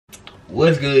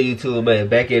What's good, YouTube, man?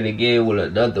 Back in again with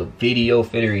another video.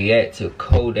 Finna react to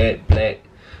Kodak Black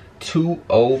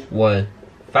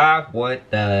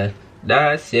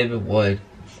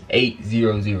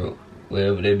 201-519-971-800.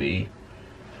 Whatever that means.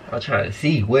 I'm trying to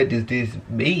see, what does this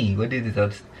mean? What did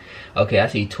this okay, I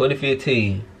see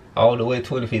 2015. All the way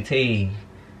 2015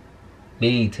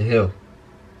 mean to him.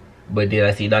 But then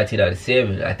I see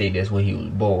 1997. I think that's when he was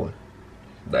born.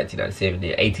 1997,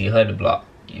 then 1800 block.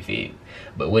 You feel me?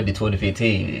 But what the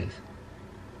 2015 is,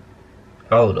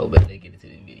 I don't know, but let's get into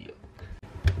this video.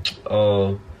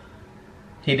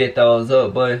 Hit that thumbs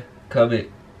up button, comment,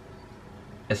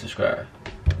 and subscribe.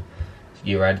 Let's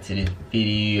get right into this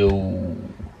video.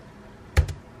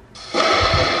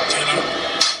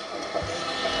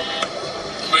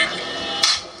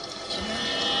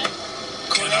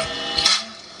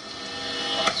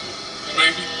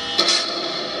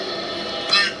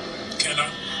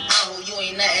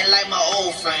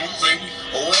 Friends,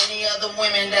 or any other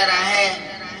women that I had.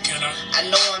 I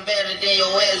know I'm better than your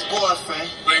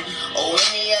ex-boyfriend, or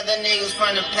any other niggas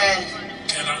from the past.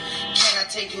 Can I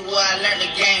take you where I learned the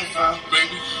game from?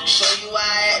 Show you why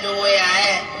I act the way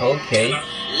I act. Okay.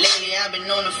 Lately I've been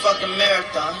on a fucking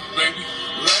marathon,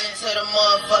 running to the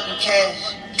motherfucking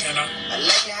cash. I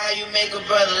like it how you make a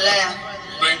brother laugh.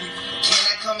 Can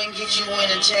I come and get you in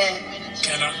a chat?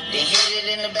 Then hit it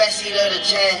in the backseat of the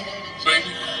chat. Baby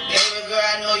girl,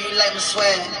 I know you like my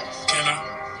swag. Can I?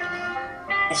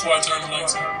 Before I turn the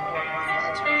lights on.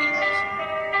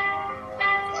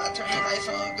 Before I turn the lights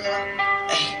on, girl.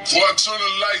 Before I turn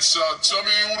the lights out, tell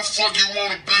me who the fuck you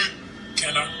wanna be.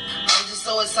 Can I? I'm just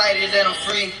so excited that I'm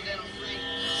free.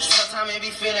 Sometimes it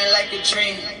be feeling like a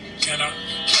dream. Can I?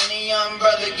 Can a young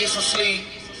brother get some sleep?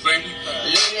 Baby.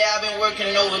 Lately I've been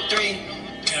working over 3.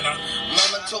 Can I?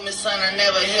 Mama told me, son, I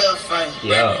never hear from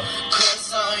you. Yeah. Cook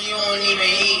something you don't even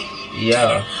eat.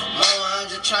 Yeah. Mama, I'm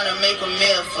just trying to make a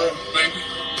meal for you. Baby.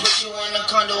 Put you in the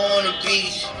condo on the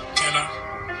beach. Can I?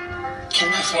 Can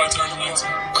I? Before I turn the lights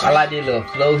on. I like that little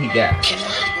flow he got. Can I?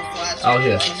 Out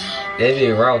here. That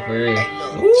be raw for real.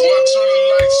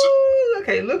 Ooh,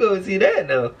 okay, look over, see that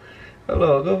now. Hold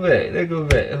on, go back. Let's go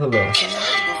back. Hold on. Can I?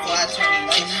 Before I turn the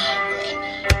lights on.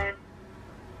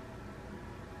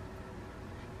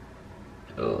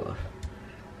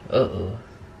 Uh-oh.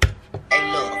 Hey,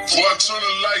 look. Before I turn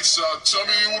the lights out, tell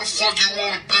me who the fuck you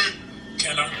wanna be.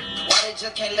 Can I? Why they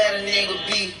just can't let a nigga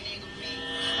be?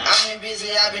 I've been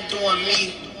busy, I've been doing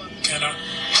me. Can I?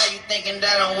 How you thinking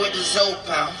that I'm with the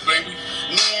Zopound? Baby.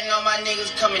 Me and all my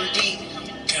niggas coming deep.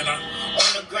 Can I?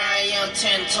 On the grind, yeah, I'm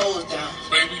 10 toes down.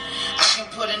 Baby. I can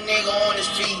put a nigga on his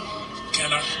feet.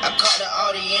 Can I? I caught the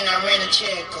Audi and I ran a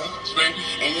check up. Baby.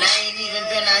 And I ain't even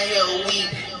been out here a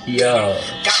week. Yo.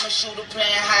 Got my shooter playing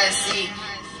hide and seek.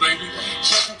 Baby.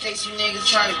 Just in case you niggas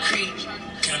trying to creep.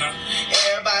 Can I?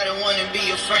 Everybody wanna be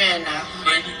your friend now.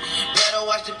 Baby. Better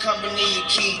watch the company you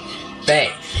keep.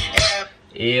 Facts.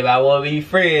 Everybody wanna be your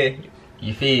friend.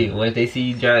 You feel me? Once they see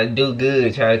you trying to do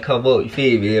good, trying to come up, you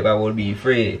feel me? Everybody wanna be your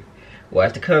friend.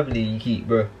 Watch the company you keep,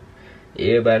 bro.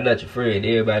 Everybody not your friend.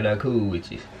 Everybody not cool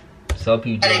with you. Some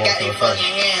people just They want got their some fun.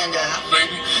 fucking hand out.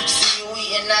 Baby. See you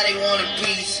eating, now they want a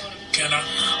piece. Can I?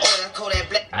 Oh, that Kodak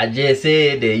Black. I just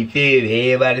said that, you feel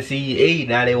me? Everybody see you eat,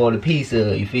 now they want a piece of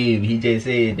it, you feel me? He just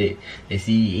said that. They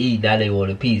see you eat, now they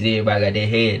want a piece. Everybody got their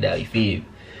hand out, you feel me?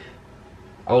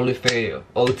 Only fam,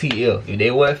 OTL. If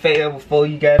they weren't fam before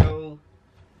you got on,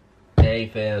 they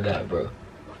ain't fam now, bro.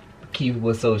 Keep them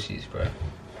associates, bro.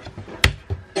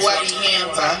 Why be him,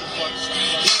 bro?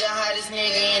 He the hottest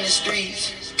nigga in the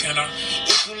streets. Can I?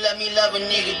 If you love me, love a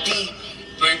nigga deep.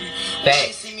 Baby. When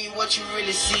you see me, what you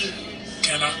really see.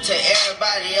 Can I? To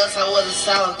everybody else, I was a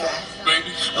south guy.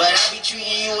 Baby. But I be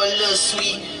treating you a little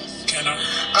sweet. Can I?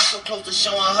 I'm so close to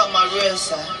showing her my real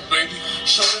side. Baby.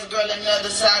 Show this girl another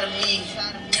side of me.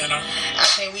 Can I? I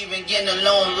think we've been getting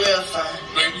along real fine.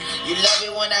 Baby. You love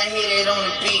it when I hit it on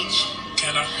the beach.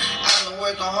 Can I? I've been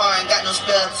working hard and got no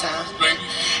spare time. Baby.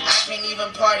 I can't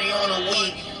even party on a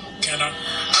week. Can I?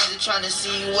 I'm just trying to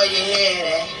see where your head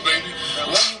at. Baby.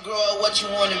 When you grow up, what you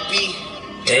wanna be?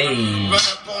 Hey. Run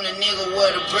up on a nigga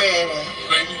where the bread at.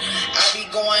 Baby. I be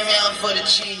going ham for the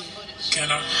cheese.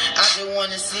 Can I? I just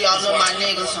wanna see all of my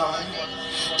niggas home.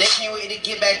 They can't wait to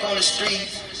get back on the street.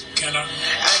 Can I?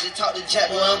 I just talked to Jack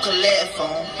with Uncle Led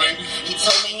phone. Baby. He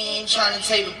told me he ain't trying to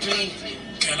take a plea.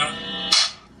 Can I?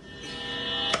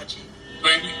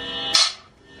 Baby.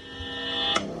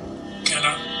 Can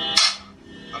I?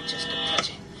 I'm just a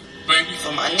budget. Baby.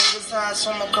 For my niggas side,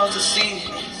 swim across the sea.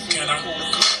 Can I?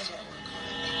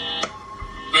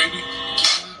 Baby.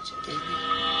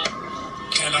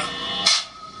 Can I?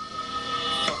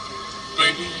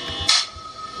 Baby.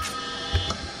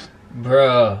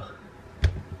 Bruh.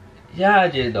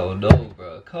 Y'all just don't know,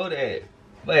 bro. Kodak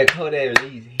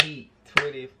released Heat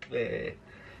 20, man.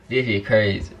 This shit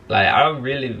crazy. Like, I'm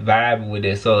really vibing with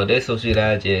that song. That's some shit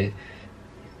I just,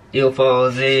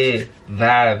 earphones in,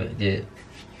 vibing, just.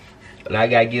 When I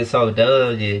gotta get something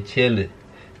done, just chilling.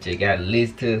 Just gotta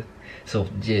listen to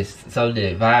just something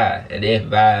that vibe, and then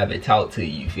vibe and talk to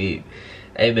you, feel me?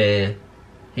 Hey man,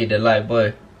 hit the like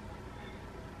button,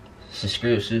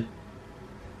 subscription.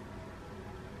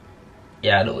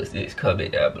 Y'all know what's next.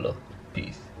 Comment down below.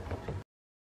 Peace.